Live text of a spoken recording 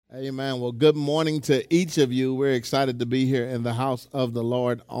Amen. Well, good morning to each of you. We're excited to be here in the house of the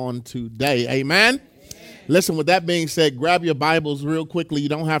Lord on today. Amen. Listen, with that being said, grab your Bibles real quickly. You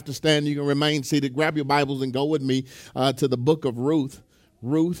don't have to stand. You can remain seated. Grab your Bibles and go with me to the book of Ruth.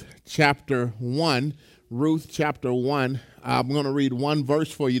 Ruth chapter 1. Ruth chapter 1. I'm going to read one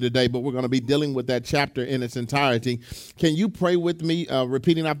verse for you today, but we're going to be dealing with that chapter in its entirety. Can you pray with me,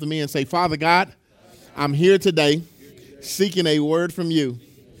 repeating after me and say, Father God, I'm here today seeking a word from you.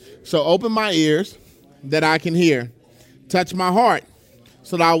 So open my ears that I can hear. Touch my heart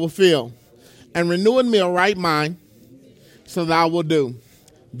so that I will feel. And renew in me a right mind so that I will do.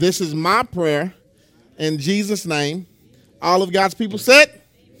 This is my prayer in Jesus' name. All of God's people said,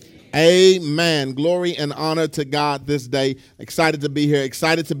 amen. Glory and honor to God this day. Excited to be here.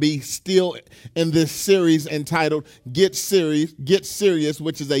 Excited to be still in this series entitled Get Serious,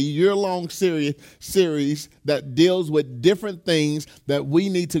 which is a year-long series that deals with different things that we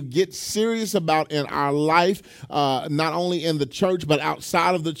need to get serious about in our life, not only in the church, but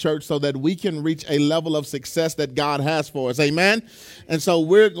outside of the church, so that we can reach a level of success that God has for us. Amen. And so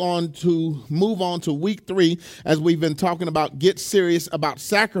we're going to move on to week 3 as we've been talking about get serious about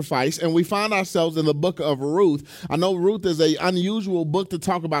sacrifice. And we find ourselves in the book of Ruth. I know Ruth is an unusual book to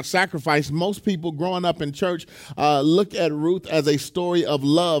talk about sacrifice. Most people growing up in church look at Ruth as a story of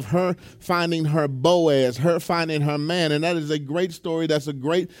love, her finding her Boaz, her finding her man. And that is a great story. That's a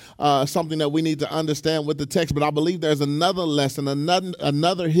great something that we need to understand with the text. But I believe there's another lesson,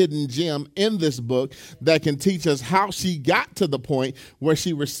 another hidden gem in this book that can teach us how she got to the point where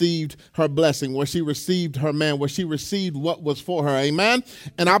she received her blessing, where she received her man, where she received what was for her. Amen.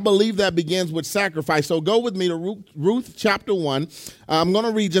 And I believe that begins with sacrifice. So go with me to Ruth chapter 1. I'm going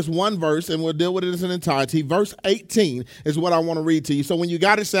to read just one verse and we'll deal with it in its entirety. Verse 18 is what I want to read to you. So when you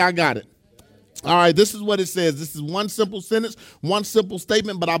got it, say, I got it. All right, this is what it says. This is one simple sentence, one simple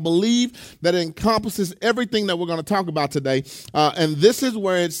statement, but I believe that it encompasses everything that we're going to talk about today. And this is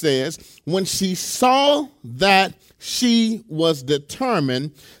where it says, when she saw that she was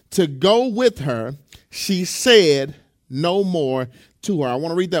determined to go with her, she said no more to her. I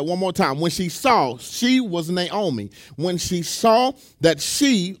want to read that one more time. When she saw, she was Naomi. When she saw that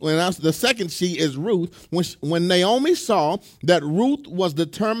the second she is Ruth. When Naomi saw that Ruth was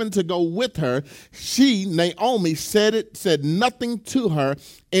determined to go with her, Naomi, said nothing to her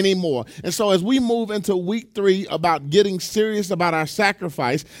anymore. And so as we move into week 3 about getting serious about our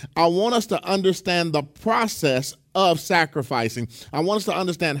sacrifice, I want us to understand the process of sacrificing. I want us to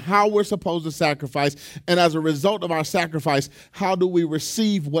understand how we're supposed to sacrifice, and as a result of our sacrifice, how do we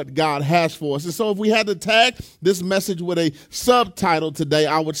receive what God has for us? And so if we had to tag this message with a subtitle today,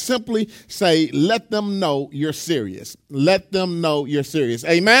 I would simply say, let them know you're serious. Let them know you're serious.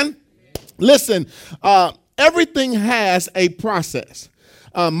 Amen? Listen, everything has a process.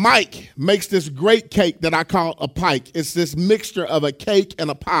 Mike makes this great cake that I call a pike. It's this mixture of a cake and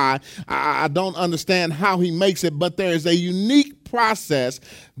a pie. I don't understand how he makes it, but there is a unique process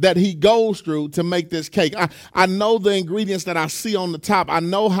that he goes through to make this cake. I know the ingredients that I see on the top. I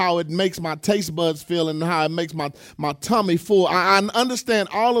know how it makes my taste buds feel and how it makes my tummy full. I understand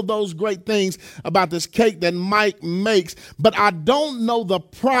all of those great things about this cake that Mike makes, but I don't know the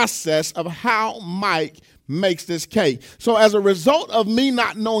process of how Mike makes this cake. So as a result of me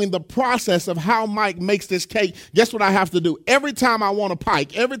not knowing the process of how Mike makes this cake, guess what I have to do? Every time I want a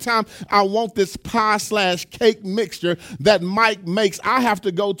pike, every time I want this pie/cake mixture that Mike makes, I have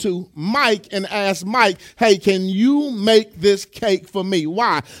to go to Mike and ask Mike, hey, can you make this cake for me?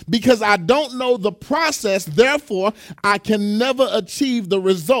 Why? Because I don't know the process, therefore I can never achieve the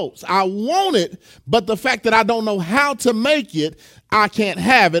results. I want it, but the fact that I don't know how to make it, I can't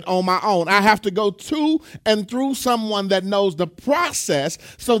have it on my own. I have to go to and through someone that knows the process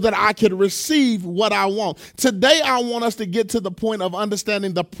so that I can receive what I want. Today, I want us to get to the point of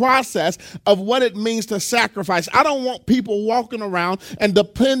understanding the process of what it means to sacrifice. I don't want people walking around and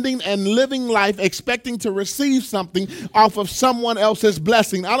depending and living life expecting to receive something off of someone else's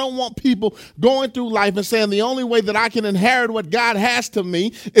blessing. I don't want people going through life and saying the only way that I can inherit what God has to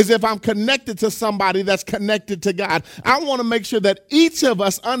me is if I'm connected to somebody that's connected to God. I want to make sure that each of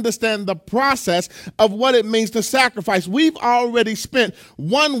us understand the process of what it means to sacrifice. We've already spent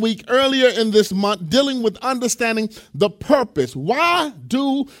 1 week earlier in this month dealing with understanding the purpose. Why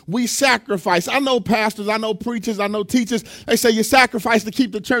do we sacrifice? I know pastors, I know preachers, I know teachers, they say you sacrifice to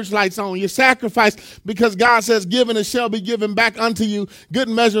keep the church lights on. You sacrifice because God says, given it shall be given back unto you. Good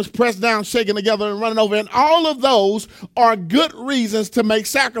measures pressed down, shaken together, and running over. And all of those are good reasons to make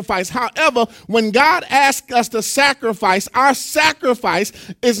sacrifice. However, when God asks us to sacrifice, our sacrifice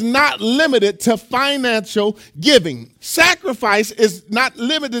is not limited to financial giving. sacrifice is not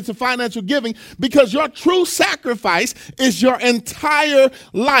limited to financial giving, because your true sacrifice is your entire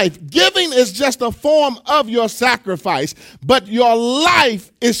life. Giving is just a form of your sacrifice, but your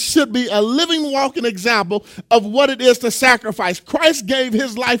life should be a living, walking example of what it is to sacrifice. Christ gave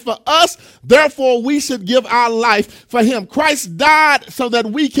his life for us, therefore we should give our life for him. Christ died so that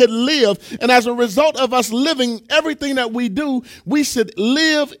we could live, and as a result of us living, everything that we do, we should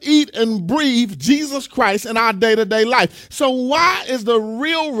live, eat, and breathe Jesus Christ in our day-to-day life. So why is the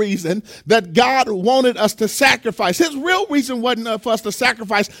real reason that God wanted us to sacrifice? His real reason wasn't for us to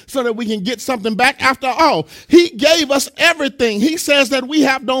sacrifice so that we can get something back. After all, he gave us everything. He says that we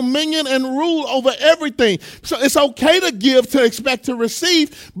have dominion and rule over everything. So it's okay to give to expect to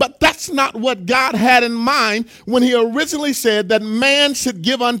receive, but that's not what God had in mind when he originally said that man should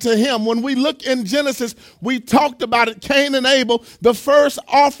give unto him. When we look in Genesis, we talked about it, Cain and Abel, the first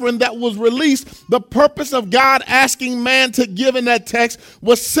offering that was released. The purpose of God asking man to give in that text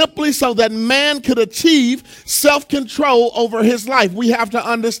was simply so that man could achieve self-control over his life. We have to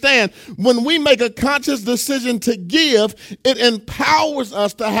understand, when we make a conscious decision to give, it empowers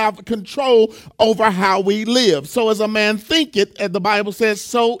us to have control over how we live. So as a man thinketh, as the Bible says,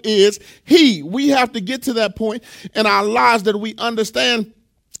 so is he. We have to get to that point in our lives that we understand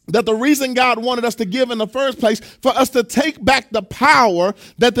that the reason God wanted us to give in the first place, for us to take back the power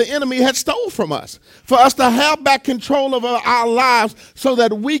that the enemy had stole from us, for us to have back control of our lives so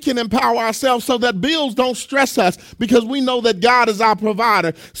that we can empower ourselves, so that bills don't stress us because we know that God is our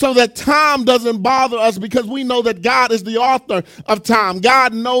provider, so that time doesn't bother us because we know that God is the author of time.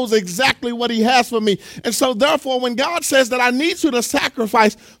 God knows exactly what he has for me. And so therefore, when God says that I need you to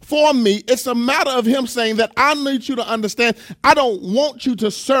sacrifice for me, it's a matter of him saying that I need you to understand, I don't want you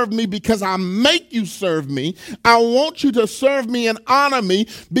to serve me because I make you serve me. I want you to serve me and honor me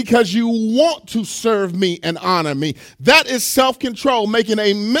because you want to serve me and honor me. That is self-control, making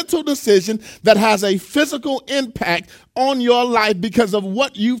a mental decision that has a physical impact on your life because of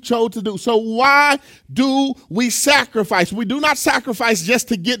what you've chose to do. So why do we sacrifice? We do not sacrifice just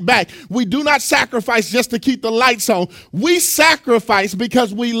to get back. We do not sacrifice just to keep the lights on. We sacrifice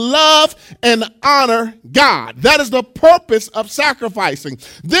because we love and honor God. That is the purpose of sacrificing.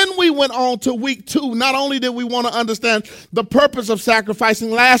 Then we went on to week 2. Not only did we want to understand the purpose of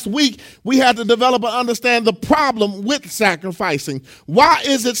sacrificing, last week we had to develop and understand the problem with sacrificing. Why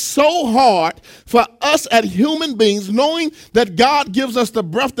is it so hard for us as human beings, knowing that God gives us the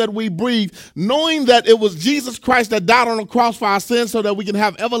breath that we breathe, knowing that it was Jesus Christ that died on the cross for our sins so that we can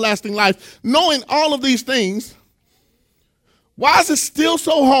have everlasting life, knowing all of these things, why is it still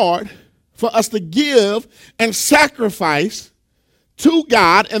so hard for us to give and sacrifice to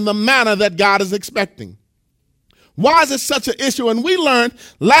God in the manner that God is expecting? Why is it such an issue? And we learned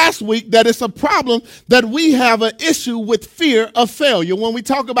last week that it's a problem that we have an issue with fear of failure. When we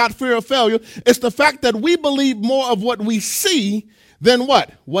talk about fear of failure, it's the fact that we believe more of what we see than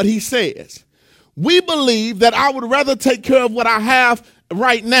what he says. We believe that I would rather take care of what I have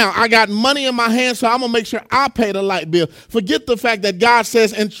right now. I got money in my hand, so I'm going to make sure I pay the light bill. Forget the fact that God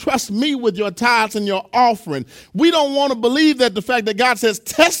says, entrust me with your tithes and your offering. We don't want to believe that the fact that God says,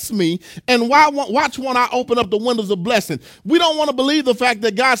 test me, and watch when I open up the windows of blessing. We don't want to believe the fact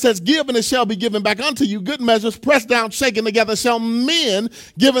that God says, give and it shall be given back unto you. Good measures, pressed down, shaken together, shall men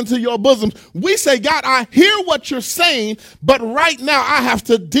give into your bosoms. We say, God, I hear what you're saying, but right now I have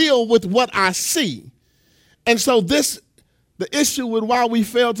to deal with what I see. And so the issue with why we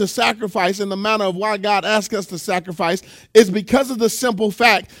fail to sacrifice in the manner of why God asks us to sacrifice is because of the simple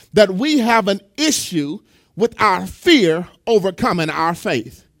fact that we have an issue with our fear overcoming our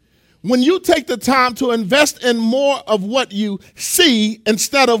faith. When you take the time to invest in more of what you see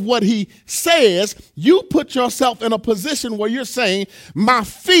instead of what he says, you put yourself in a position where you're saying, my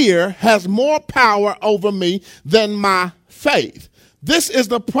fear has more power over me than my faith. This is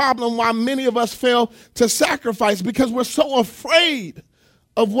the problem why many of us fail to sacrifice, because we're so afraid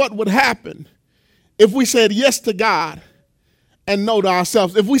of what would happen if we said yes to God and no to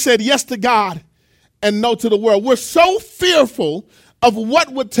ourselves. If we said yes to God and no to the world. We're so fearful of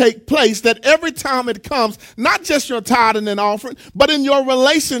what would take place that every time it comes, not just your tithing and offering, but in your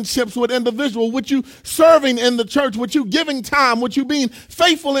relationships with individuals, with you serving in the church, with you giving time, with you being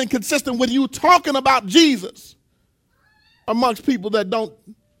faithful and consistent, with you talking about Jesus amongst people that don't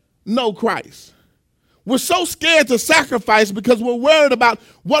know Christ. We're so scared to sacrifice because we're worried about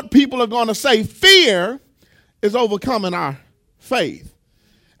what people are going to say. Fear is overcoming our faith.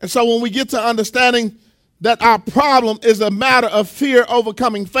 And so when we get to understanding that our problem is a matter of fear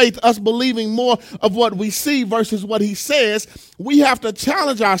overcoming faith, us believing more of what we see versus what he says, we have to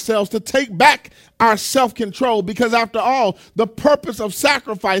challenge ourselves to take back our self-control, because after all, the purpose of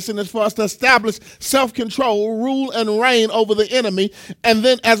sacrificing is for us to establish self-control, rule and reign over the enemy. And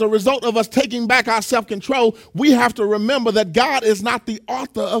then as a result of us taking back our self-control, we have to remember that God is not the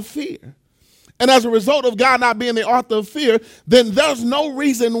author of fear. And as a result of God not being the author of fear, then there's no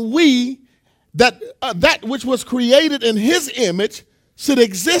reason that which was created in his image should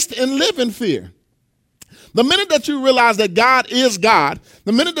exist and live in fear. The minute that you realize that God is God,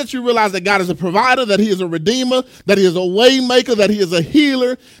 the minute that you realize that God is a provider, that he is a redeemer, that he is a way maker, that he is a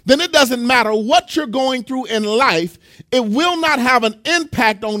healer, then it doesn't matter what you're going through in life. It will not have an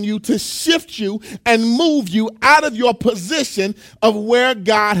impact on you to shift you and move you out of your position of where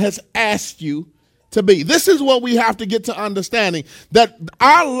God has asked you to be. This is what we have to get to understanding, that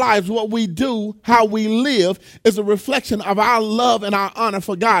our lives, what we do, how we live, is a reflection of our love and our honor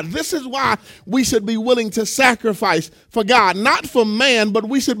for God. This is why we should be willing to sacrifice for God, not for man, but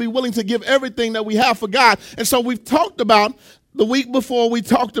we should be willing to give everything that we have for God. And so we've talked about, the week before, we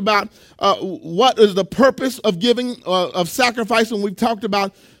talked about what is the purpose of giving, of sacrifice, and we've talked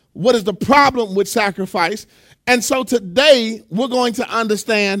about what is the problem with sacrifice. And so today we're going to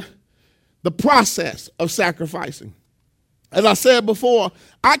understand the process of sacrificing. As I said before,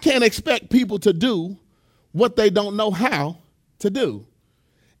 I can't expect people to do what they don't know how to do.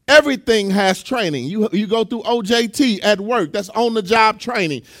 Everything has training. You go through OJT at work. That's on-the-job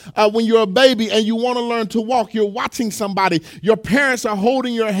training. When you're a baby and you want to learn to walk, you're watching somebody. Your parents are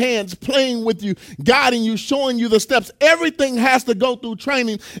holding your hands, playing with you, guiding you, showing you the steps. Everything has to go through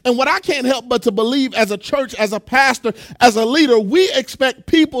training. And what I can't help but to believe as a church, as a pastor, as a leader, we expect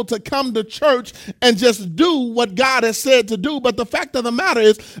people to come to church and just do what God has said to do. But the fact of the matter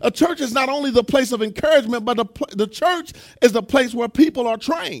is, a church is not only the place of encouragement, but the church is the place where people are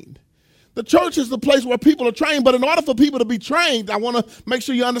trained. The church is the place where people are trained, but in order for people to be trained, I want to make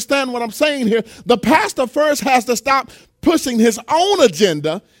sure you understand what I'm saying here. The pastor first has to stop pushing his own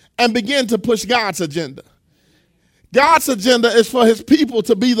agenda and begin to push God's agenda. God's agenda is for his people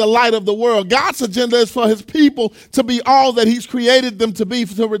to be the light of the world. God's agenda is for his people to be all that he's created them to be,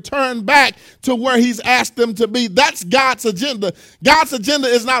 to return back to where he's asked them to be. That's God's agenda. God's agenda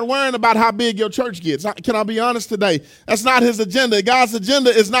is not worrying about how big your church gets. Can I be honest today? That's not his agenda. God's agenda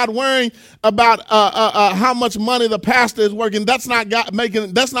is not worrying about how much money the pastor is working. That's not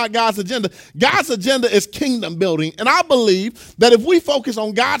God's agenda. God's agenda is kingdom building. And I believe that if we focus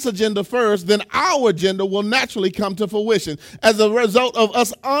on God's agenda first, then our agenda will naturally come to fruition as a result of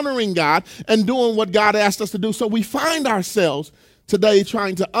us honoring God and doing what God asked us to do. So we find ourselves today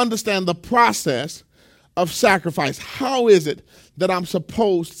trying to understand the process of sacrifice. How is it that I'm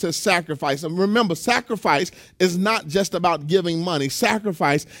supposed to sacrifice? And remember, sacrifice is not just about giving money.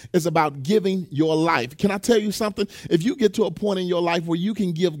 Sacrifice is about giving your life. Can I tell you something? If you get to a point in your life where you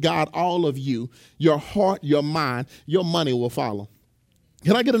can give God all of you, your heart, your mind, your money will follow.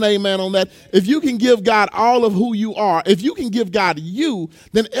 Can I get an amen on that? If you can give God all of who you are, if you can give God you,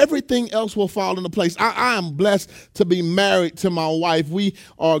 then everything else will fall into place. I am blessed to be married to my wife. We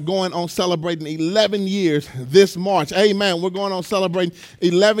are going on celebrating 11 years this March. Amen. We're going on celebrating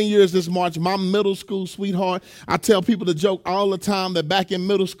 11 years this March. My middle school sweetheart. I tell people to joke all the time that back in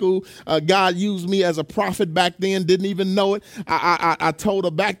middle school, God used me as a prophet back then, didn't even know it. I told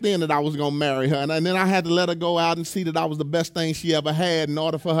her back then that I was going to marry her, and then I had to let her go out and see that I was the best thing she ever had in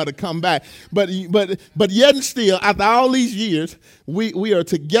order for her to come back. But yet and still, after all these years, we are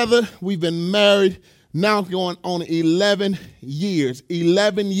together. We've been married now going on 11 years.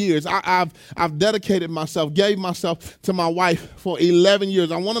 11 years. I've dedicated myself, gave myself to my wife for 11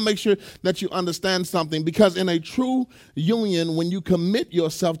 years. I want to make sure that you understand something, because in a true union, when you commit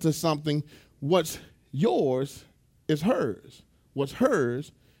yourself to something, what's yours is hers. What's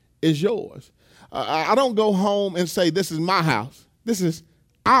hers is yours. I don't go home and say, this is my house. This is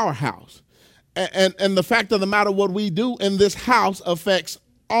our house. And the fact of the matter, what we do in this house affects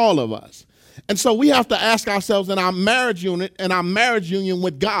all of us. And so we have to ask ourselves in our marriage unit and our marriage union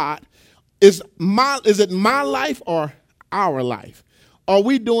with God, is it my life or our life? Are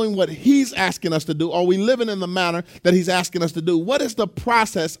we doing what he's asking us to do? Are we living in the manner that he's asking us to do? What is the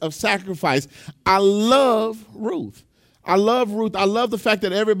process of sacrifice? I love Ruth. I love Ruth. I love the fact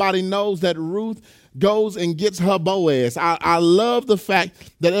that everybody knows that Ruth goes and gets her Boaz. I love the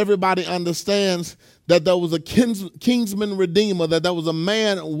fact that everybody understands that there was a kinsman redeemer, that there was a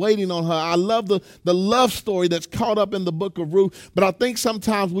man waiting on her. I love the love story that's caught up in the book of Ruth, but I think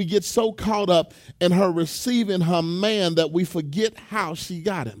sometimes we get so caught up in her receiving her man that we forget how she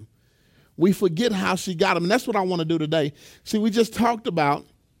got him. we forget how she got them. And that's what I want to do today. See, we just talked about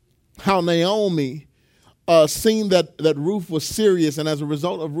how Naomi seen that Ruth was serious, and as a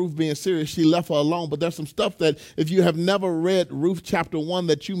result of Ruth being serious, she left her alone. But there's some stuff that if you have never read Ruth chapter 1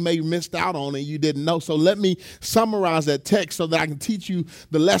 that you may missed out on and you didn't know. So let me summarize that text so that I can teach you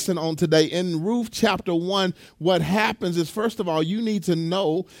the lesson on today. In Ruth chapter 1, what happens is, first of all, you need to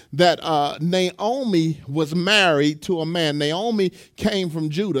know that Naomi was married to a man. Naomi came from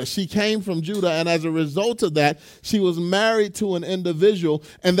Judah. She came from Judah, and as a result of that, she was married to an individual,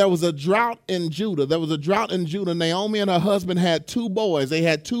 and there was a drought in Judah. In Judah, Naomi and her husband had two boys. They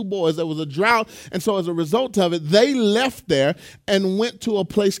had two boys. There was a drought. And so as a result of it, they left there and went to a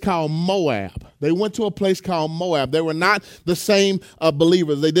place called Moab. They went to a place called Moab. They were not the same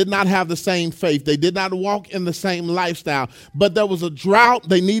believers. They did not have the same faith. They did not walk in the same lifestyle. But there was a drought.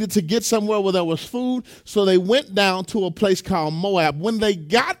 They needed to get somewhere where there was food. So they went down to a place called Moab. When they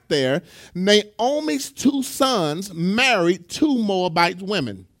got there, Naomi's two sons married two Moabite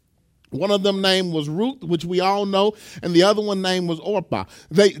women. One of them name was Ruth, which we all know, and the other one name was Orpah.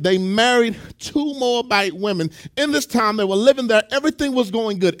 They married two Moabite women. In this time, they were living there. Everything was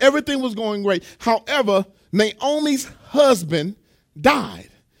going good. Everything was going great. However, Naomi's husband died.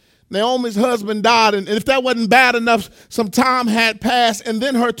 Naomi's husband died, and if that wasn't bad enough, some time had passed, and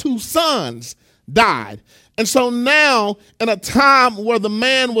then her two sons died. And so now, in a time where the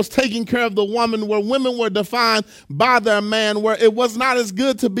man was taking care of the woman, where women were defined by their man, where it was not as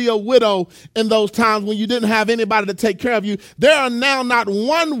good to be a widow in those times when you didn't have anybody to take care of you, there are now not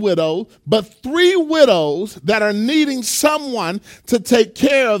one widow, but three widows that are needing someone to take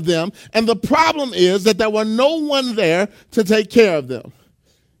care of them. And the problem is that there were no one there to take care of them.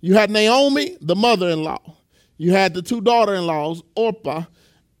 You had Naomi, the mother-in-law. You had the two daughter-in-laws, Orpah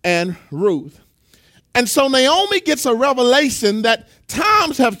and Ruth. And so Naomi gets a revelation that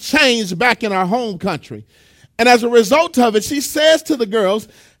times have changed back in our home country. And as a result of it, she says to the girls,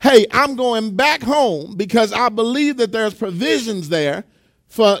 hey, I'm going back home because I believe that there's provisions there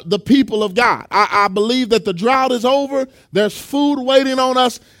for the people of God. I believe that the drought is over. There's food waiting on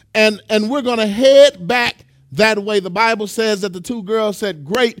us, and we're going to head back that way. The Bible says that the two girls said,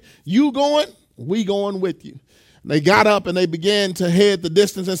 great, you going? We going with you. They got up and they began to head the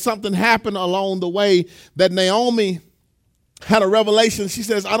distance, and something happened along the way that Naomi had a revelation. She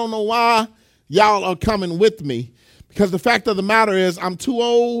says, I don't know why y'all are coming with me, because the fact of the matter is I'm too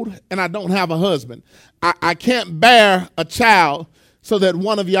old and I don't have a husband. I can't bear a child so that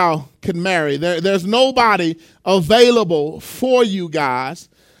one of y'all can marry. There's nobody available for you guys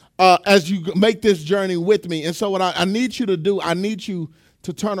as you make this journey with me. And so what I need you to do, I need you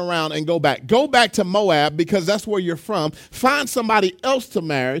to turn around and go back. Go back to Moab because that's where you're from. Find somebody else to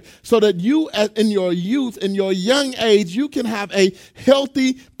marry so that you, in your youth, in your young age, you can have a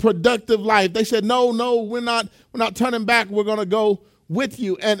healthy, productive life. They said, no, we're not turning back. We're going to go with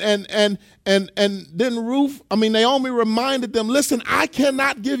you. And then Naomi reminded them, listen, I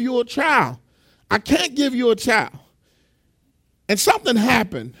cannot give you a child. I can't give you a child. And something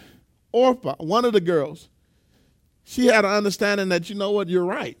happened. Orpah, one of the girls, she had an understanding that, you know what, you're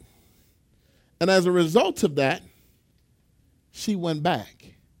right. And as a result of that, she went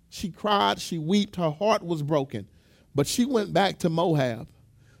back. She cried, she wept, her heart was broken. But she went back to Moab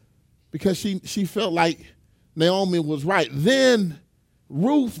because she felt like Naomi was right. Then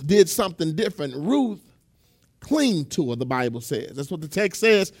Ruth did something different. Ruth clinged to her, the Bible says. That's what the text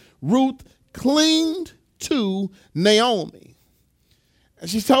says. Ruth clinged to Naomi. And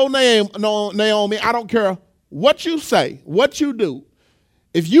she told Naomi, I don't care what you say, what you do.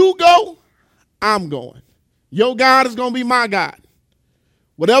 If you go, I'm going. Your God is going to be my God.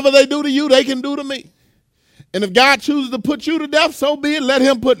 Whatever they do to you, they can do to me. And if God chooses to put you to death, so be it. Let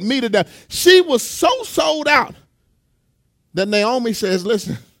him put me to death. She was so sold out that Naomi says,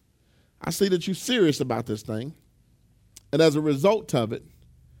 listen, I see that you're serious about this thing. And as a result of it,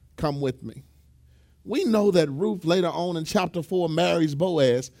 come with me. We know that Ruth later on in chapter 4 marries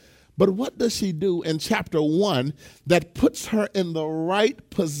Boaz. But what does she do in chapter 1 that puts her in the right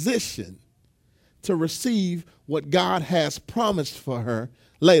position to receive what God has promised for her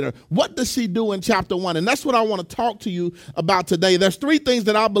later? What does she do in chapter 1? And that's what I want to talk to you about today. There's three things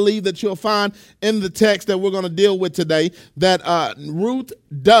that I believe that you'll find in the text that we're going to deal with today that Ruth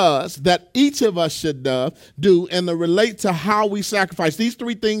does, that each of us should do, and they relate to how we sacrifice. These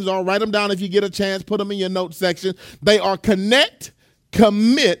three things are, write them down if you get a chance, put them in your notes section. They are connect,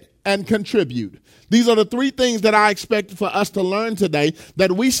 commit, and contribute. These are the three things that I expect for us to learn today,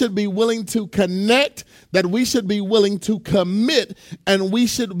 that we should be willing to connect, that we should be willing to commit, and we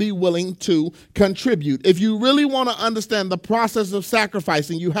should be willing to contribute. If you really want to understand the process of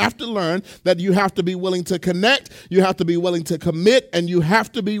sacrificing, you have to learn that you have to be willing to connect, you have to be willing to commit, and you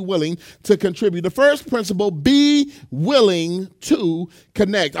have to be willing to contribute. The first principle, be willing to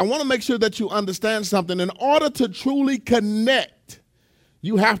connect. I want to make sure that you understand something. In order to truly connect,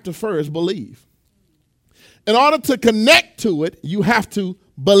 you have to first believe. In order to connect to it, you have to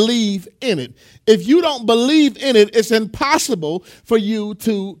believe in it. If you don't believe in it, it's impossible for you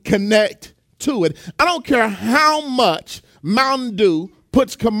to connect to it. I don't care how much Mountain Dew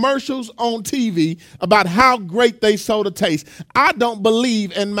puts commercials on TV about how great they soda taste. I don't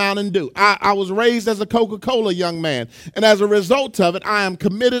believe in Mountain Dew. I was raised as a Coca-Cola young man, and as a result of it, I am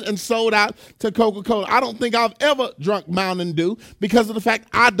committed and sold out to Coca-Cola. I don't think I've ever drunk Mountain Dew because of the fact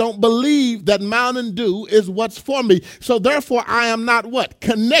I don't believe that Mountain Dew is what's for me. So therefore, I am not what?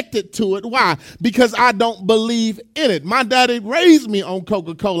 Connected to it. Why? Because I don't believe in it. My daddy raised me on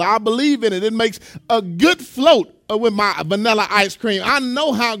Coca-Cola. I believe in it. It makes a good float with my vanilla ice cream. I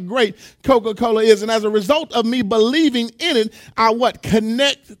know how great Coca-Cola is, and as a result of me believing in it, I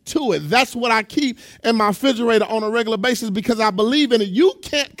connect to it. That's what I keep in my refrigerator on a regular basis because I believe in it. You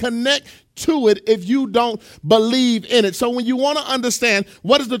can't connect to it if you don't believe in it. So when you want to understand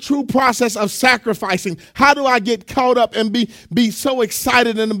what is the true process of sacrificing, how do I get caught up and be so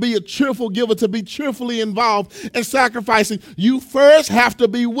excited and be a cheerful giver, to be cheerfully involved in sacrificing, you first have to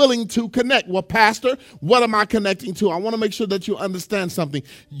be willing to connect. Well, Pastor, what am I connecting to? I want to make sure that you understand something.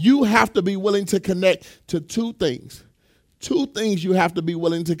 You have to be willing to connect to two things. Two things you have to be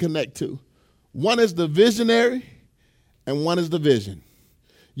willing to connect to. One is the visionary and one is the vision.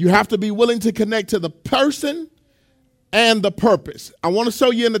 You have to be willing to connect to the person and the purpose. I want to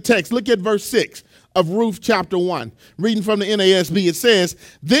show you in the text. Look at verse 6 of Ruth chapter 1. Reading from the NASB, it says,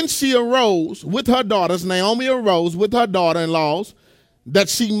 "Then she arose with her daughters," Naomi arose with her daughter-in-laws, "that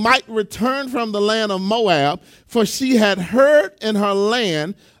she might return from the land of Moab, for she had heard in her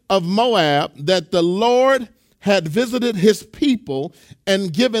land of Moab that the Lord had visited his people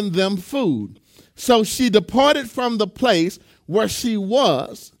and given them food. So she departed from the place where she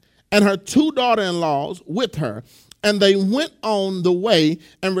was, and her two daughter-in-laws with her, and they went on the way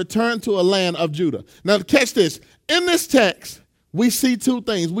and returned to a land of Judah." Now catch this. In this text, we see two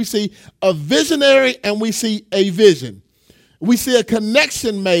things. We see a visionary and we see a vision. We see a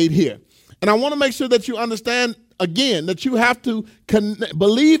connection made here. And I want to make sure that you understand, again, that you have to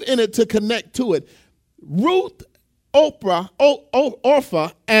believe in it to connect to it. Ruth, Orpah,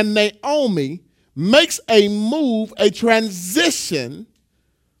 and Naomi makes a move, a transition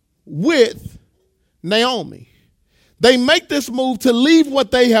with Naomi. They make this move to leave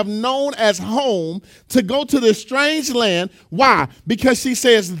what they have known as home to go to this strange land. Why? Because she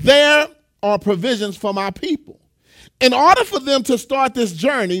says, there are provisions for my people. In order for them to start this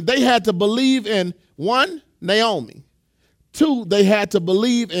journey, they had to believe in, one, Naomi. Two, they had to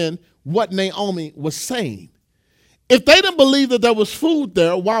believe in what Naomi was saying. If they didn't believe that there was food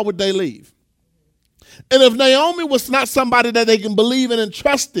there, why would they leave? And if Naomi was not somebody that they can believe in and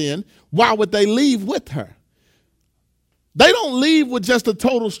trust in, why would they leave with her? They don't leave with just a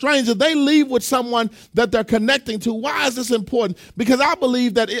total stranger. They leave with someone that they're connecting to. Why is this important? Because I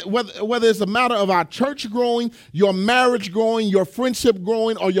believe that whether it's a matter of our church growing, your marriage growing, your friendship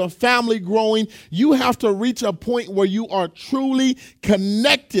growing, or your family growing, you have to reach a point where you are truly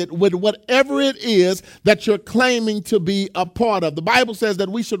connected with whatever it is that you're claiming to be a part of. The Bible says that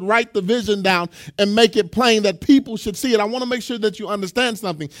we should write the vision down and make it plain that people should see it. I want to make sure that you understand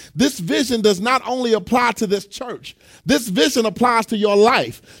something. This vision does not only apply to this church. This vision applies to your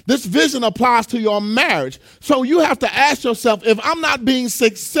life. This vision applies to your marriage. So you have to ask yourself, if I'm not being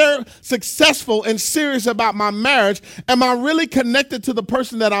successful and serious about my marriage, am I really connected to the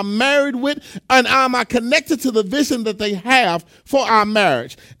person that I'm married with? And am I connected to the vision that they have for our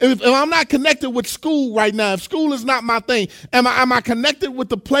marriage? If I'm not connected with school right now, if school is not my thing, am I connected with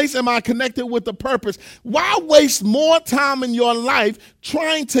the place? Am I connected with the purpose? Why waste more time in your life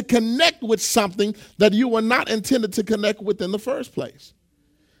trying to connect with something that you were not intended to connect with in the first place?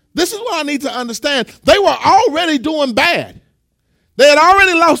 This is what I need to understand. They were already doing bad. They had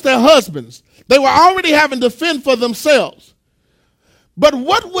already lost their husbands. They were already having to fend for themselves. But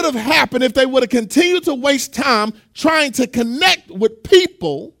what would have happened if they would have continued to waste time trying to connect with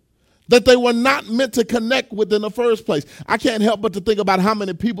people that they were not meant to connect with in the first place? I can't help but to think about how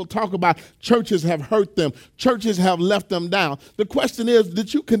many people talk about churches have hurt them. Churches have left them down. The question is,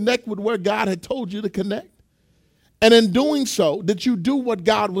 did you connect with where God had told you to connect? And in doing so, did you do what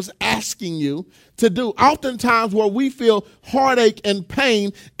God was asking you to do? Oftentimes where we feel heartache and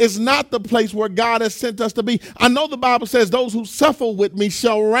pain is not the place where God has sent us to be. I know the Bible says those who suffer with me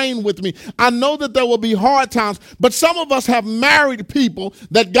shall reign with me. I know that there will be hard times, but some of us have married people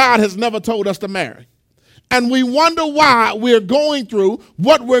that God has never told us to marry. And we wonder why we're going through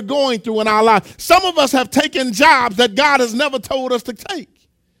what we're going through in our life. Some of us have taken jobs that God has never told us to take.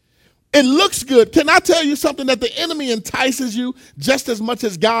 It looks good. Can I tell you something? That the enemy entices you just as much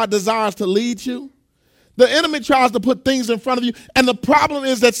as God desires to lead you? The enemy tries to put things in front of you. And the problem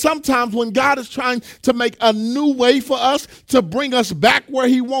is that sometimes when God is trying to make a new way for us, to bring us back where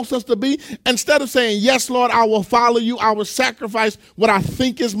he wants us to be, instead of saying, yes, Lord, I will follow you, I will sacrifice what I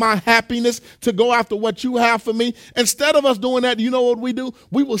think is my happiness to go after what you have for me. Instead of us doing that, you know what we do?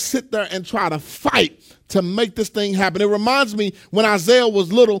 We will sit there and try to fight to make this thing happen. It reminds me when Isaiah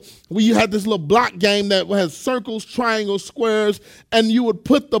was little, we had this little block game that had circles, triangles, squares, and you would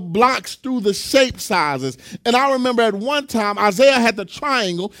put the blocks through the shape sizes. And I remember at one time, Isaiah had the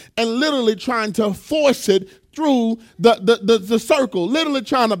triangle and literally trying to force it through the circle, literally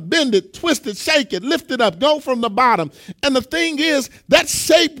trying to bend it, twist it, shake it, lift it up, go from the bottom. And the thing is, that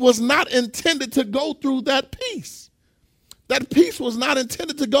shape was not intended to go through that piece. That piece was not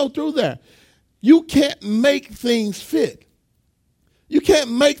intended to go through there. You can't make things fit. You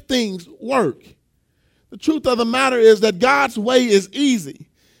can't make things work. The truth of the matter is that God's way is easy.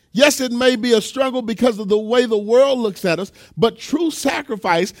 Yes, it may be a struggle because of the way the world looks at us, but true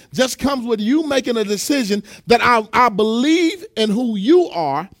sacrifice just comes with you making a decision that I believe in who you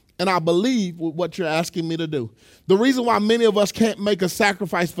are, and I believe with what you're asking me to do. The reason why many of us can't make a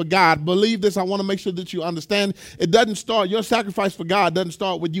sacrifice for God, believe this, I want to make sure that you understand, your sacrifice for God doesn't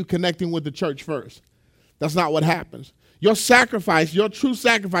start with you connecting with the church first. That's not what happens. Your sacrifice, your true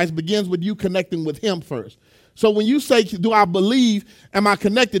sacrifice begins with you connecting with him first. So when you say, do I believe, am I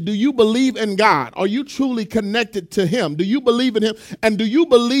connected? Do you believe in God? Are you truly connected to him? Do you believe in him? And do you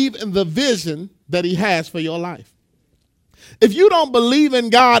believe in the vision that he has for your life? If you don't believe in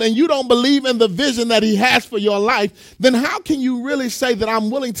God and you don't believe in the vision that he has for your life, then how can you really say that I'm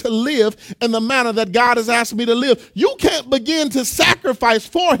willing to live in the manner that God has asked me to live? You can't begin to sacrifice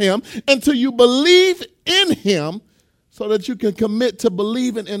for him until you believe in him so that you can commit to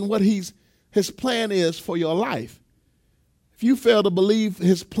believing in what his plan is for your life. If you fail to believe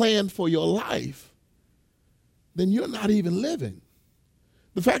his plan for your life, then you're not even living.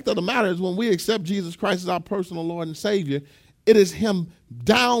 The fact of the matter is when we accept Jesus Christ as our personal Lord and Savior, it is him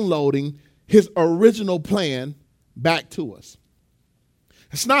downloading his original plan back to us.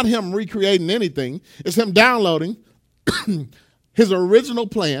 It's not him recreating anything. It's him downloading his original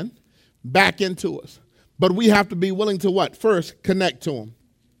plan back into us. But we have to be willing to what? First, connect to him.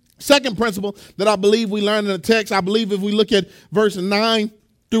 Second principle that I believe we learned in the text, I believe if we look at verse 9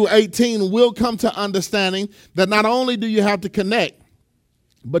 through 18, we'll come to understanding that not only do you have to connect,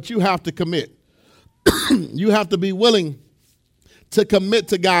 but you have to commit. You have to be willing to commit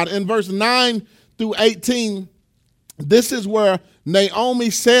to God. In verse 9 through 18, this is where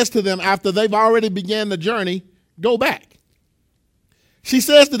Naomi says to them after they've already began the journey, go back. She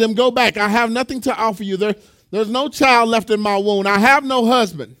says to them, go back. I have nothing to offer you. There's no child left in my womb. I have no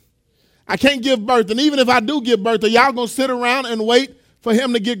husband. I can't give birth. And even if I do give birth, are y'all going to sit around and wait for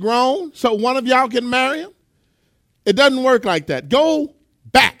him to get grown so one of y'all can marry him? It doesn't work like that. Go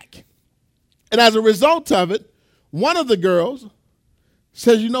back. And as a result of it, one of the girls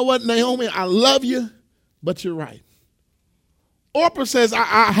says, you know what, Naomi, I love you, but you're right. Orpah says,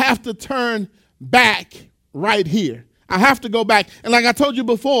 I have to turn back right here. I have to go back. And like I told you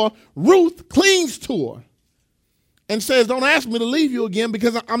before, Ruth clings to her and says, don't ask me to leave you again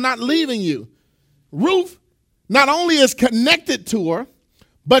because I'm not leaving you. Ruth not only is connected to her,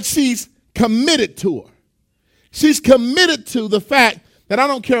 but she's committed to her. She's committed to the fact that I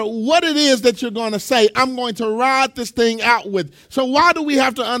don't care what it is that you're going to say, I'm going to ride this thing out with. So why do we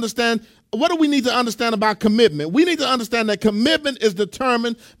have to understand, what do we need to understand about commitment? We need to understand that commitment is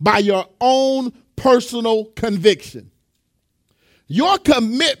determined by your own personal conviction. Your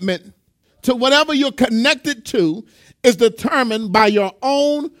commitment to whatever you're connected to is determined by your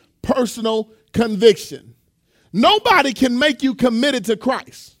own personal conviction. Nobody can make you committed to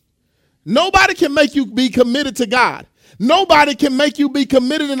Christ. Nobody can make you be committed to God. Nobody can make you be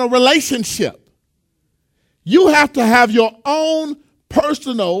committed in a relationship. You have to have your own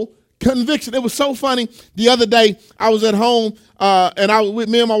personal conviction. It was so funny. The other day, I was at home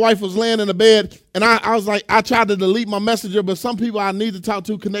Me and my wife was laying in the bed, and I was like, I tried to delete my Messenger, but some people I need to talk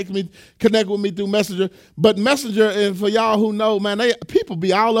to connect with me through Messenger. But Messenger, and for y'all who know, man, people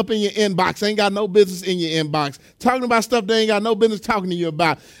be all up in your inbox. Ain't got no business in your inbox, talking about stuff they ain't got no business talking to you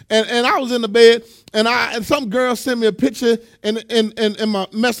about. And I was in the bed, and some girl sent me a picture in my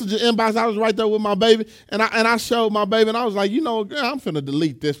Messenger inbox. I was right there with my baby, and I showed my baby, and I was like, you know, girl, I'm finna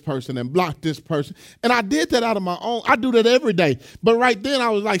delete this person and block this person. And I did that out of my own. I do that every day. But right then I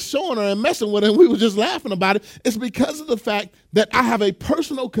was like showing her and messing with her, and we were just laughing about it. It's because of the fact that I have a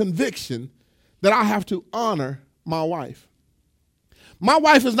personal conviction that I have to honor my wife. My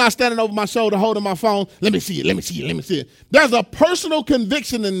wife is not standing over my shoulder holding my phone. Let me see it, let me see it, let me see it. There's a personal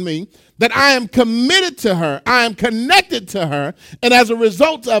conviction in me that I am committed to her. I am connected to her. And as a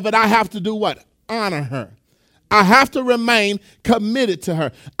result of it, I have to do what? Honor her. I have to remain committed to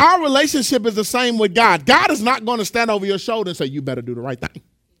her. Our relationship is the same with God. God is not going to stand over your shoulder and say, you better do the right thing.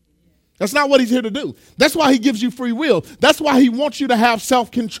 That's not what he's here to do. That's why he gives you free will. That's why he wants you to have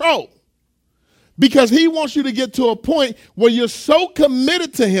self-control. Because he wants you to get to a point where you're so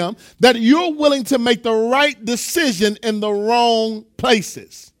committed to him that you're willing to make the right decision in the wrong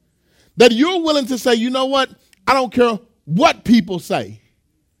places. That you're willing to say, you know what? I don't care what people say.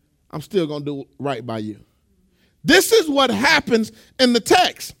 I'm still going to do right by you. This is what happens in the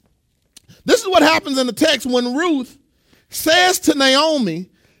text. This is what happens in the text when Ruth says to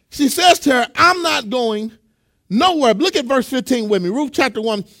Naomi, she says to her, I'm not going nowhere. Look at verse 15 with me. Ruth chapter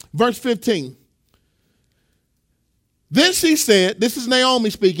 1, verse 15. Then she said, this is Naomi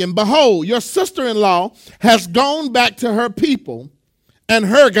speaking, behold, your sister-in-law has gone back to her people and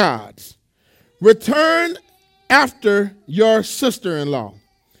her gods. Return after your sister-in-law.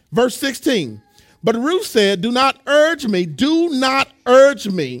 Verse 16. But Ruth said, do not urge me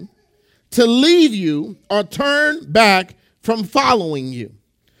to leave you or turn back from following you.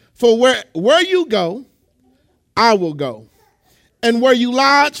 For where you go, I will go. And where you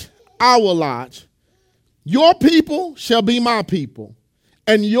lodge, I will lodge. Your people shall be my people,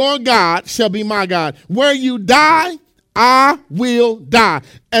 and your God shall be my God. Where you die, I will die,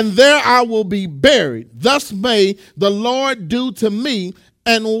 and there I will be buried. Thus may the Lord do to me,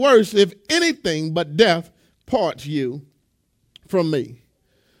 and worse, if anything but death parts you from me.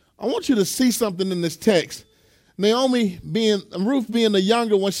 I want you to see something in this text. Ruth being the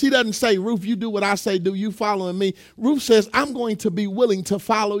younger one, she doesn't say, Ruth, you do what I say, do you following me? Ruth says, I'm going to be willing to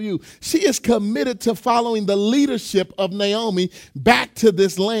follow you. She is committed to following the leadership of Naomi back to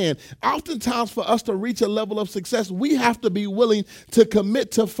this land. Oftentimes for us to reach a level of success, we have to be willing to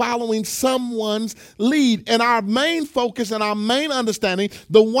commit to following someone's lead. And our main focus and our main understanding,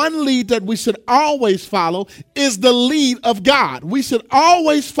 the one lead that we should always follow is the lead of God. We should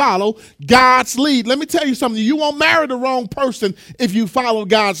always follow God's lead. Let me tell you something. You won't marry the wrong person if you follow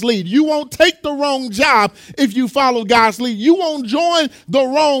God's lead. You won't take the wrong job if you follow God's lead. You won't join the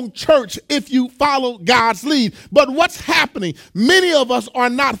wrong church if you follow God's lead. But what's happening? Many of us are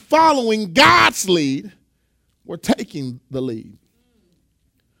not following God's lead. We're taking the lead.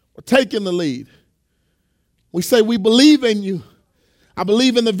 We're taking the lead. We say, we believe in you. I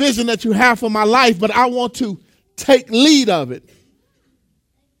believe in the vision that you have for my life, but I want to take lead of it.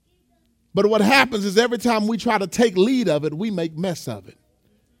 But what happens is every time we try to take lead of it, we make mess of it.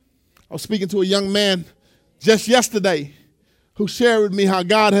 I was speaking to a young man just yesterday who shared with me how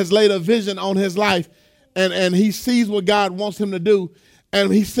God has laid a vision on his life, and he sees what God wants him to do.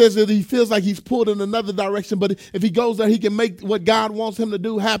 And he says that he feels like he's pulled in another direction, but if he goes there, he can make what God wants him to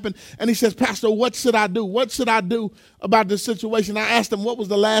do happen. And he says, Pastor, what should I do? What should I do about this situation? I asked him, what was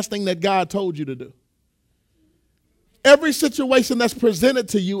the last thing that God told you to do? Every situation that's presented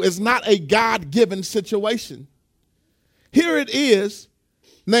to you is not a God-given situation. Here it is.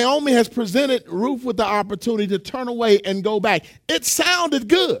 Naomi has presented Ruth with the opportunity to turn away and go back. It sounded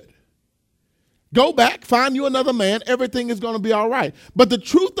good. Go back, find you another man, everything is going to be all right. But the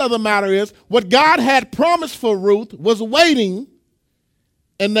truth of the matter is, what God had promised for Ruth was waiting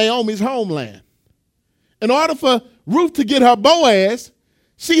in Naomi's homeland. In order for Ruth to get her Boaz,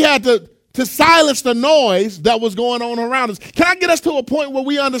 she had to silence the noise that was going on around us. Can I get us to a point where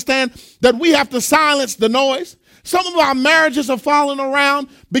we understand that we have to silence the noise? Some of our marriages are falling around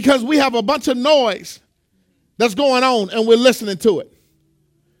because we have a bunch of noise that's going on and we're listening to it.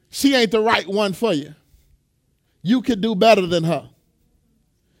 She ain't the right one for you. You could do better than her.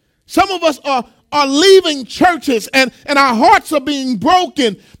 Some of us are leaving churches and our hearts are being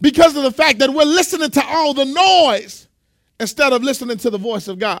broken because of the fact that we're listening to all the noise instead of listening to the voice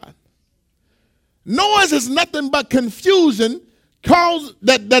of God. Noise is nothing but confusion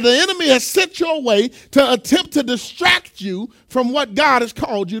that the enemy has sent your way to attempt to distract you from what God has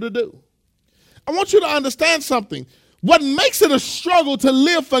called you to do. I want you to understand something. What makes it a struggle to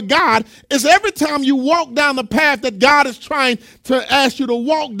live for God is every time you walk down the path that God is trying to ask you to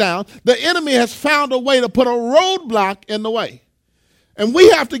walk down, the enemy has found a way to put a roadblock in the way. And we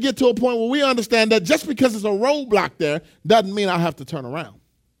have to get to a point where we understand that just because there's a roadblock there doesn't mean I have to turn around.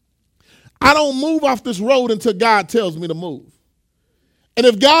 I don't move off this road until God tells me to move. And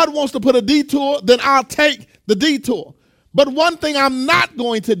if God wants to put a detour, then I'll take the detour. But one thing I'm not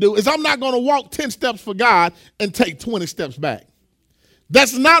going to do is I'm not going to walk 10 steps for God and take 20 steps back.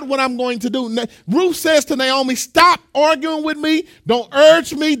 That's not what I'm going to do. Ruth says to Naomi, stop arguing with me. Don't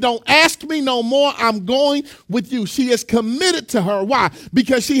urge me. Don't ask me no more. I'm going with you. She is committed to her. Why?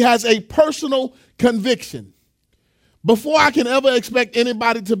 Because she has a personal conviction. Before I can ever expect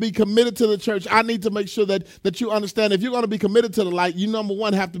anybody to be committed to the church, I need to make sure that you understand if you're going to be committed to the light, you, number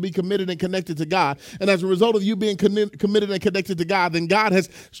one, have to be committed and connected to God. And as a result of you being committed and connected to God, then God has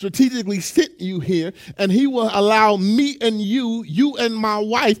strategically sent you here, and he will allow me and you and my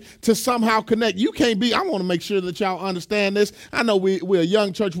wife to somehow connect. You can't be, I want to make sure that y'all understand this. I know we're a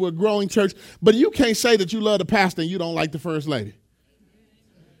young church, we're a growing church, but you can't say that you love the pastor and you don't like the first lady.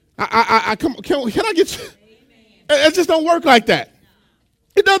 Can I get you? It just don't work like that.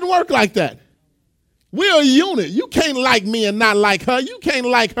 It doesn't work like that. We're a unit. You can't like me and not like her. You can't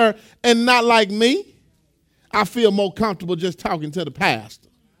like her and not like me. I feel more comfortable just talking to the pastor.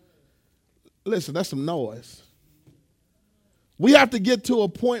 Listen, that's some noise. We have to get to a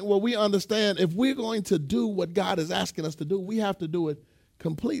point where we understand if we're going to do what God is asking us to do, we have to do it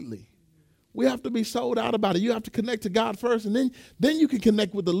completely. We have to be sold out about it. You have to connect to God first, and then you can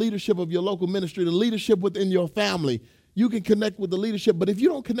connect with the leadership of your local ministry, the leadership within your family. You can connect with the leadership, but if you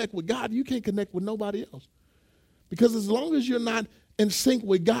don't connect with God, you can't connect with nobody else. Because as long as you're not in sync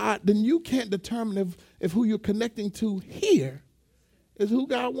with God, then you can't determine if who you're connecting to here is who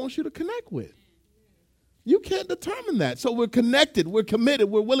God wants you to connect with. You can't determine that. So we're connected. We're committed.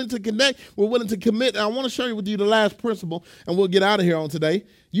 We're willing to connect. We're willing to commit. And I want to share with you the last principle, and we'll get out of here on today.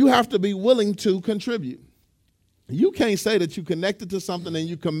 You have to be willing to contribute. You can't say that you connected to something and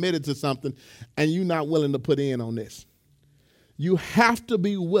you committed to something and you're not willing to put in on this. You have to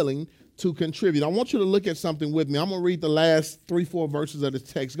be willing to contribute. I want you to look at something with me. I'm going to read the last 3-4 verses of this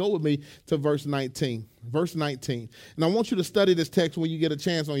text. Go with me to verse 19. Verse 19. And I want you to study this text when you get a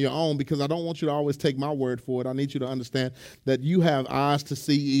chance on your own, because I don't want you to always take my word for it. I need you to understand that you have eyes to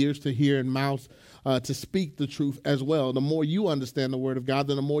see, ears to hear, and mouths to speak the truth as well. The more you understand the word of God,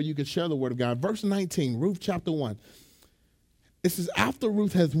 then the more you can share the word of God. Verse 19, Ruth chapter 1. It says, after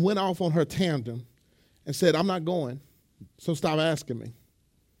Ruth has went off on her tandem and said, I'm not going, so stop asking me.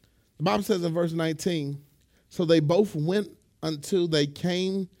 The Bible says in verse 19, so they both went until they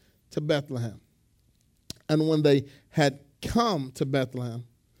came to Bethlehem. And when they had come to Bethlehem,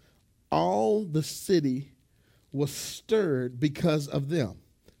 all the city was stirred because of them.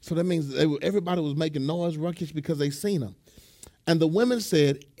 So that means everybody was making noise, ruckus, because they seen them. And the women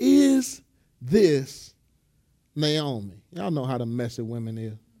said, is this Naomi? Y'all know how the messy women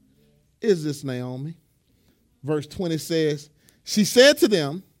is. Is this Naomi? Verse 20 says, she said to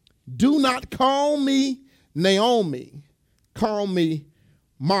them, do not call me Naomi, call me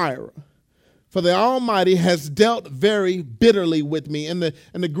Myra. For the Almighty has dealt very bitterly with me. In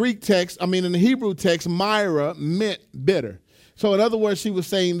the Greek text, in the Hebrew text, Myra meant bitter. So in other words, she was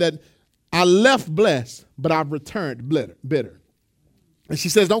saying that I left blessed, but I've returned bitter. And she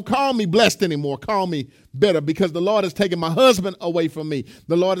says, don't call me blessed anymore. Call me bitter, because the Lord has taken my husband away from me.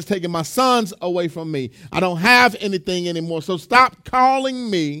 The Lord has taken my sons away from me. I don't have anything anymore. So stop calling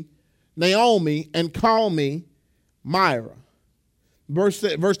me Naomi and call me Myra.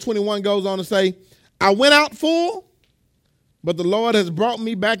 Verse 21 goes on to say, I went out full, but the Lord has brought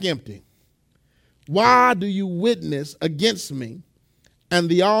me back empty. Why do you witness against me? And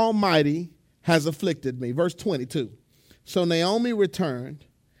the Almighty has afflicted me. Verse 22. So Naomi returned,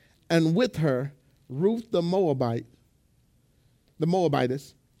 and with her Ruth the Moabitess,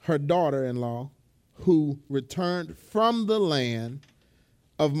 her daughter-in-law, who returned from the land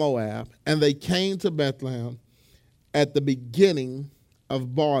of Moab, and they came to Bethlehem at the beginning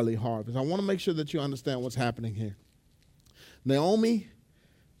of barley harvest. I want to make sure that you understand what's happening here. Naomi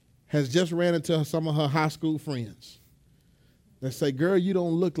has just ran into some of her high school friends that say, girl, you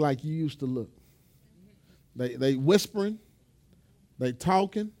don't look like you used to look. They whispering, they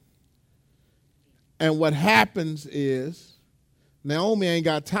talking, and what happens is Naomi ain't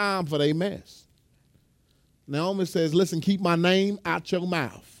got time for their mess. Naomi says, listen, keep my name out your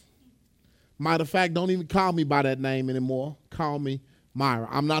mouth. Matter of fact, don't even call me by that name anymore. Call me Myra.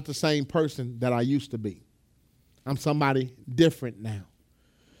 I'm not the same person that I used to be. I'm somebody different now.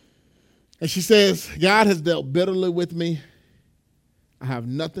 And she says, God has dealt bitterly with me. I have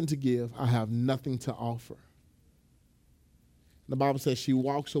nothing to give. I have nothing to offer. The Bible says she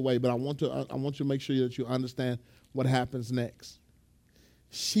walks away, but I want you to make sure that you understand what happens next.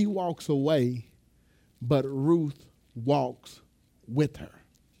 She walks away, but Ruth walks with her.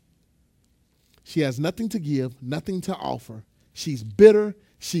 She has nothing to give, nothing to offer. She's bitter.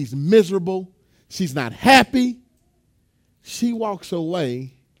 She's miserable. She's not happy. She walks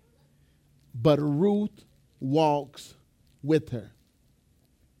away, but Ruth walks with her.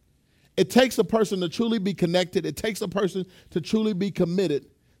 It takes a person to truly be connected. It takes a person to truly be committed,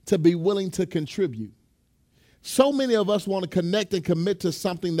 to be willing to contribute. So many of us want to connect and commit to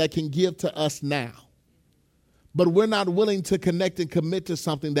something that can give to us now. But we're not willing to connect and commit to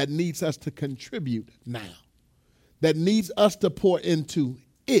something that needs us to contribute now, that needs us to pour into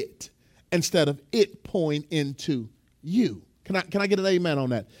it instead of it pouring into you. Can I get an amen on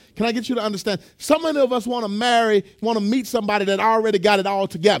that? Can I get you to understand? So many of us want to meet somebody that already got it all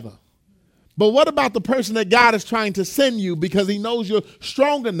together. But what about the person that God is trying to send you because he knows you're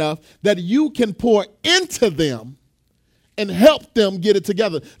strong enough that you can pour into them and help them get it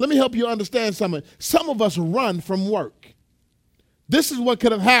together? Let me help you understand something. Some of us run from work. This is what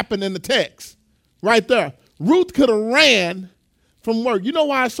could have happened in the text right there. Ruth could have ran from work. You know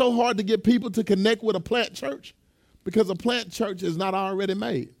why it's so hard to get people to connect with a plant church? Because a plant church is not already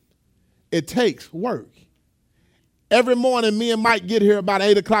made. It takes work. Every morning, me and Mike get here about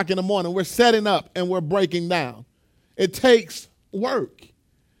 8 o'clock in the morning. We're setting up and we're breaking down. It takes work.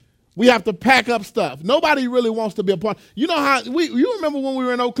 We have to pack up stuff. Nobody really wants to be a part. You know how you remember when we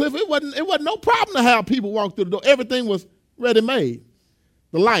were in Oak Cliff? It wasn't no problem to have people walk through the door. Everything was ready made.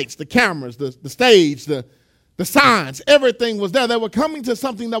 The lights, the cameras, the stage, the signs, everything was there. They were coming to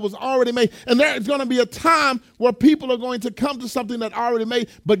something that was already made. And there's going to be a time where people are going to come to something that already made.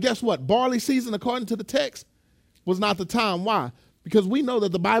 But guess what? Barley season, according to the text, was not the time. Why? Because we know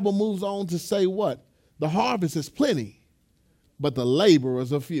that the Bible moves on to say what? The harvest is plenty, but the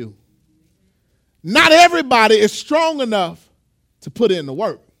laborers are few. Not everybody is strong enough to put in the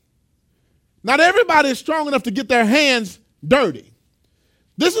work. Not everybody is strong enough to get their hands dirty.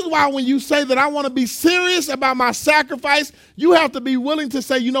 This is why when you say that I want to be serious about my sacrifice, you have to be willing to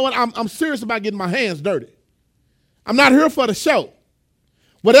say, you know what, I'm serious about getting my hands dirty. I'm not here for the show.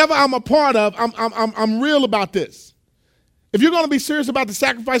 Whatever I'm a part of, I'm real about this. If you're going to be serious about the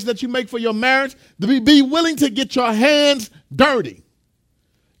sacrifice that you make for your marriage, be willing to get your hands dirty.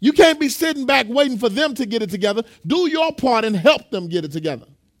 You can't be sitting back waiting for them to get it together. Do your part and help them get it together.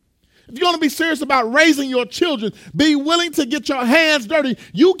 If you're going to be serious about raising your children, be willing to get your hands dirty.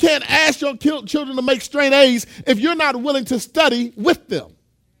 You can't ask your children to make straight A's if you're not willing to study with them.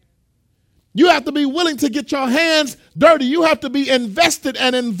 You have to be willing to get your hands dirty. You have to be invested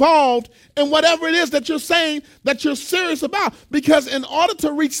and involved in whatever it is that you're saying that you're serious about. Because in order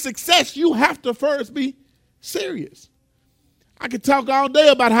to reach success, you have to first be serious. I could talk all day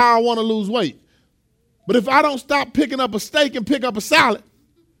about how I want to lose weight. But if I don't stop picking up a steak and pick up a salad,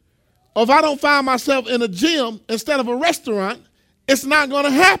 or if I don't find myself in a gym instead of a restaurant, it's not going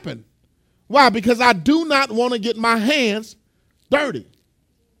to happen. Why? Because I do not want to get my hands dirty.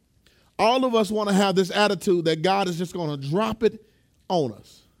 All of us want to have this attitude that God is just going to drop it on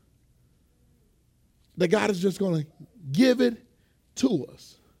us. That God is just going to give it to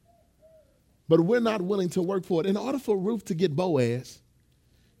us. But we're not willing to work for it. In order for Ruth to get Boaz,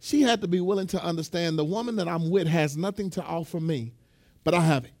 she had to be willing to understand the woman that I'm with has nothing to offer me, but I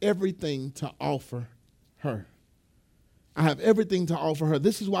have everything to offer her. I have everything to offer her.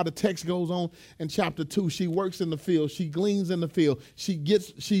 This is why the text goes on in chapter 2. She works in the field. She gleans in the field.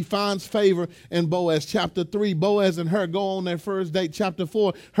 She finds favor in Boaz. Chapter 3, Boaz and her go on their first date. Chapter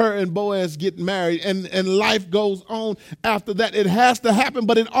 4, her and Boaz get married. And life goes on after that. It has to happen.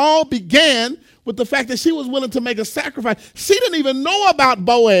 But it all began with the fact that she was willing to make a sacrifice. She didn't even know about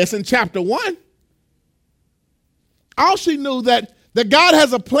Boaz in chapter 1. All she knew that God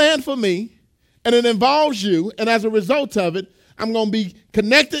has a plan for me, and it involves you, and as a result of it, I'm going to be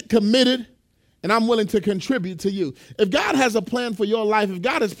connected, committed, and I'm willing to contribute to you. If God has a plan for your life, if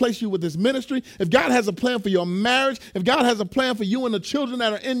God has placed you with this ministry, if God has a plan for your marriage, if God has a plan for you and the children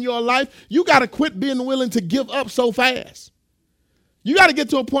that are in your life, you got to quit being willing to give up so fast. You got to get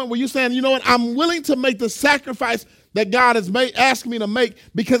to a point where you're saying, you know what, I'm willing to make the sacrifice that God has asked me to make,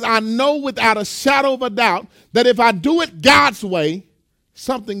 because I know without a shadow of a doubt that if I do it God's way,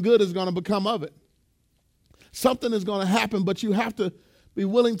 something good is going to become of it. Something is going to happen, but you have to be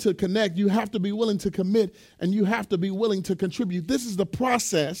willing to connect. You have to be willing to commit, and you have to be willing to contribute. This is the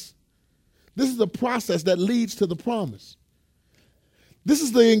process. This is the process that leads to the promise. This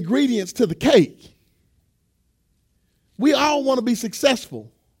is the ingredients to the cake. We all want to be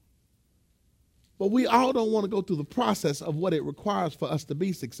successful, but we all don't want to go through the process of what it requires for us to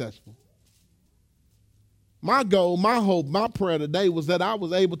be successful. My goal, my hope, my prayer today was that I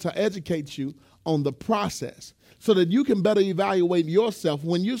was able to educate you on the process so that you can better evaluate yourself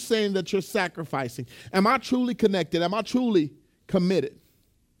when you're saying that you're sacrificing. Am I truly connected? Am I truly committed?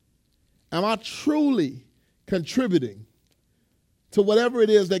 Am I truly contributing to whatever it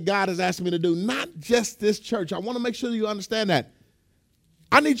is that God has asked me to do? Not just this church. I want to make sure you understand that.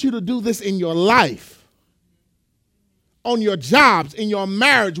 I need you to do this in your life, on your jobs, in your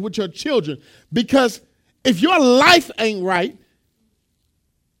marriage, with your children. Because if your life ain't right,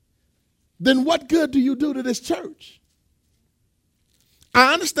 then what good do you do to this church?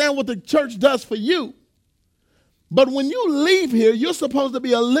 I understand what the church does for you. But when you leave here, you're supposed to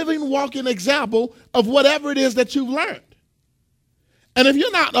be a living, walking example of whatever it is that you've learned. And if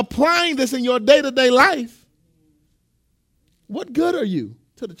you're not applying this in your day-to-day life, what good are you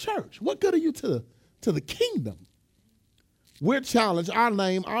to the church? What good are you to the kingdom? We're challenged. Our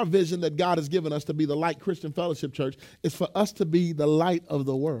name, our vision that God has given us to be the Light Christian Fellowship Church is for us to be the light of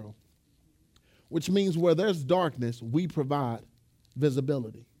the world, which means where there's darkness, we provide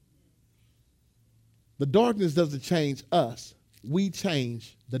visibility. The darkness doesn't change us. We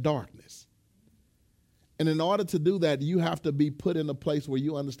change the darkness. And in order to do that, you have to be put in a place where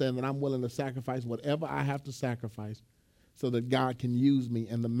you understand that I'm willing to sacrifice whatever I have to sacrifice so that God can use me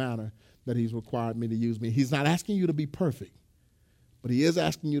in the manner that he's required me to use me. He's not asking you to be perfect, but he is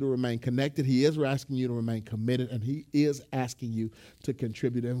asking you to remain connected. He is asking you to remain committed, and he is asking you to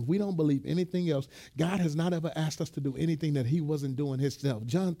contribute. And if we don't believe anything else, God has not ever asked us to do anything that he wasn't doing himself.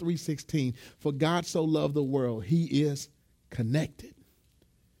 John 3:16, for God so loved the world, he is connected,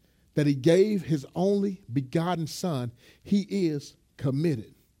 that he gave his only begotten son. He is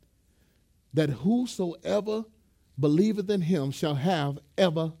committed, that whosoever believeth in him shall have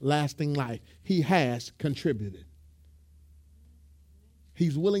everlasting life. He has contributed.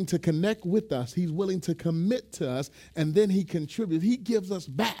 He's willing to connect with us. He's willing to commit to us, and then he contributes. He gives us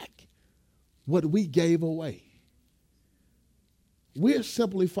back what we gave away. We're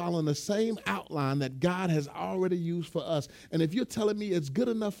simply following the same outline that God has already used for us. And if you're telling me it's good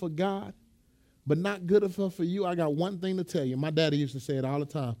enough for God, but not good enough for you, I got one thing to tell you. My daddy used to say it all the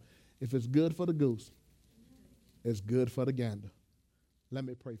time. If it's good for the goose, it's good for the gander. Let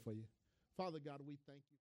me pray for you. Father God, we thank you.